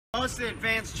most of the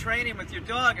advanced training with your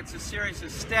dog, it's a series of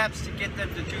steps to get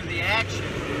them to do the action.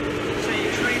 So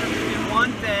you train them to do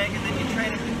one thing, and then you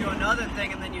train them to do another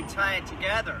thing, and then you tie it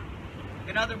together.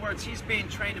 In other words, he's being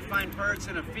trained to find birds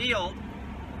in a field.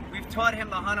 We've taught him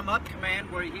the hunt 'em up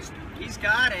command where he's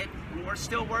got it, and we're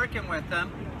still working with him.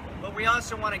 But we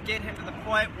also want to get him to the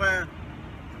point where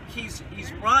he's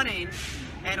running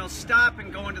and he'll stop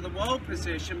and go into the whoa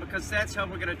position, because that's how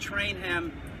we're going to train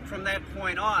him from that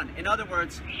point on. In other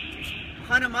words,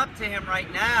 hunt him up to him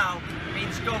right now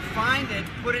means go find it,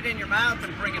 put it in your mouth,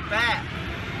 and bring it back.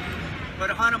 But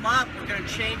hunt him up, we're going to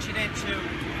change it into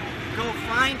go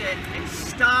find it and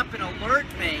stop and alert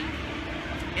me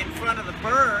in front of the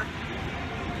bird.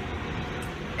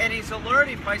 And he's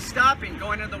alerting by stopping,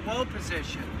 going into the whoa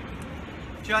position.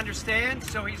 Do you understand?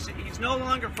 So he's no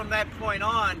longer from that point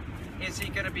on is he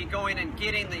going to be going and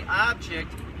getting the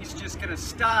object. He's just going to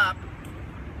stop,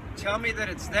 tell me that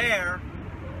it's there,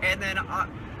 and then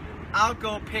I'll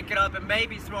go pick it up and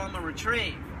maybe throw him a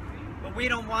retrieve. But we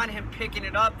don't want him picking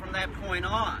it up from that point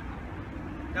on.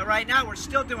 Now right now we're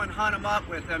still doing hunt him up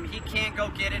with him. He can't go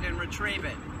get it and retrieve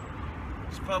it.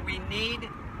 But we need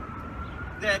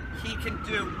that he can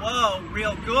do whoa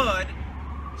real good,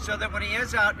 so that when he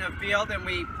is out in the field and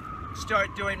we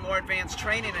start doing more advanced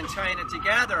training and tying it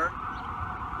together,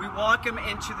 we walk him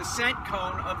into the scent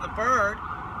cone of the bird.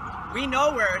 We know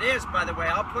where it is, by the way.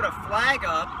 I'll put a flag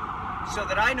up so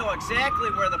that I know exactly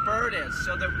where the bird is,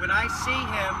 so that when I see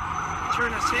him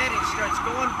turn his head and he starts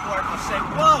going for it, I'll say,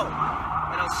 whoa,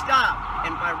 and I'll stop.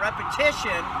 And by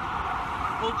repetition,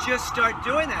 we'll just start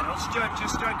doing that. He'll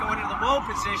just start going into the whoa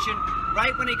position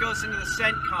right when he goes into the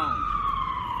scent cone.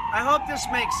 I hope this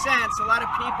makes sense. A lot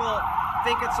of people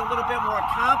think it's a little bit more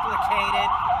complicated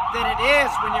than it is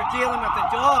when you're dealing with a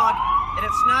dog, and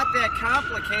it's not that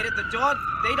complicated. The dog,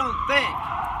 they don't think,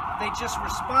 they just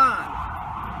respond.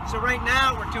 So right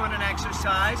now we're doing an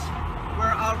exercise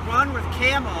where I'll run with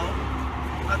Cammo,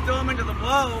 I'll throw him into the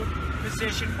whoa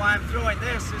position while I'm throwing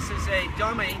this. This is a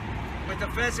dummy with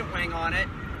a pheasant wing on it,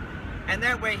 and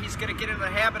that way he's going to get into the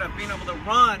habit of being able to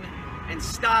run and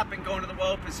stop and go into the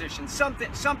whoa position.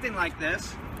 Something like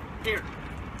this. Here.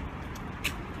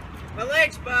 My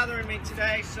leg's bothering me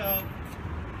today, so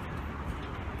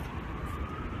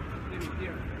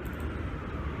here.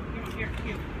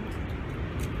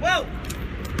 Whoa!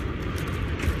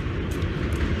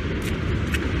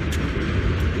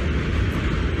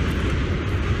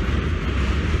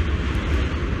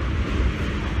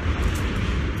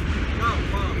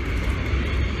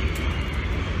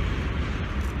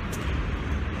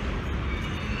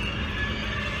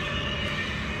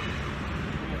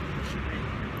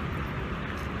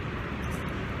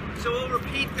 So we'll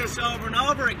repeat this over and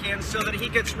over again so that he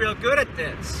gets real good at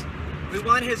this. We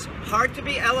want his heart to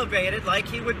be elevated like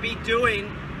he would be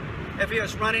doing if he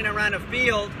was running around a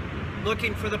field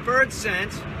looking for the bird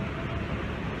scent.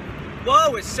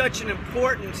 Whoa is such an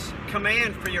important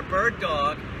command for your bird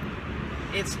dog.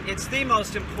 It's the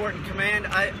most important command.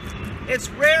 It's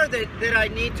rare that I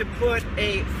need to put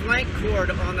a flank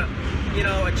cord on the,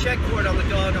 a check cord on the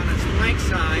dog on its flank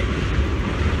side.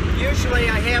 Usually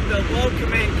I have the whoa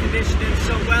command conditioned in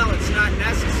so well it's not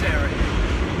necessary.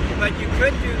 But you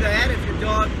could do that if your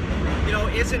dog,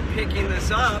 isn't picking this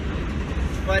up.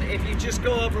 But if you just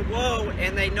go over whoa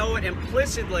and they know it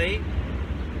implicitly,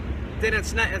 then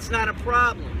it's not a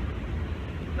problem.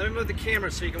 Let me move the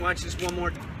camera so you can watch this one more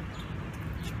time.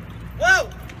 Whoa!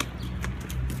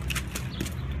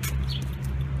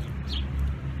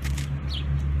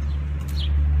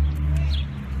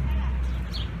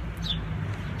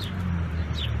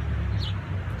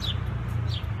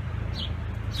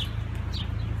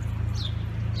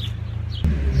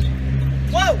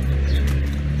 Whoa!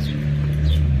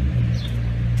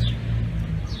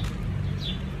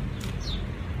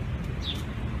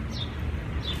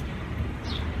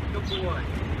 Good boy.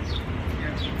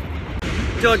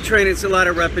 Dog training is a lot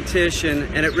of repetition,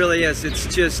 and it really is. It's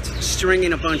just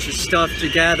stringing a bunch of stuff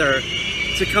together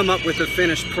to come up with a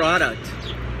finished product.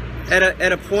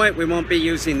 At a point, we won't be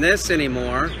using this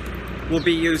anymore. We'll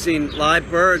be using live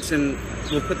birds, and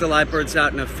we'll put the live birds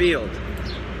out in a field.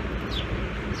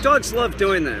 Dogs love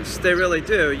doing this. They really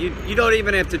do. You don't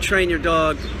even have to train your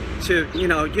dog to, you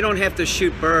don't have to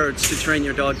shoot birds to train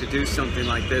your dog to do something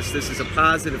like this. This is a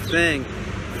positive thing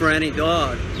for any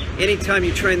dog. Anytime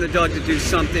you train the dog to do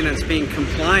something that's being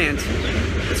compliant,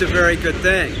 it's a very good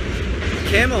thing.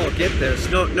 Cammo will get this,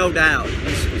 no doubt.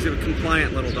 He's a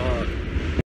compliant little dog.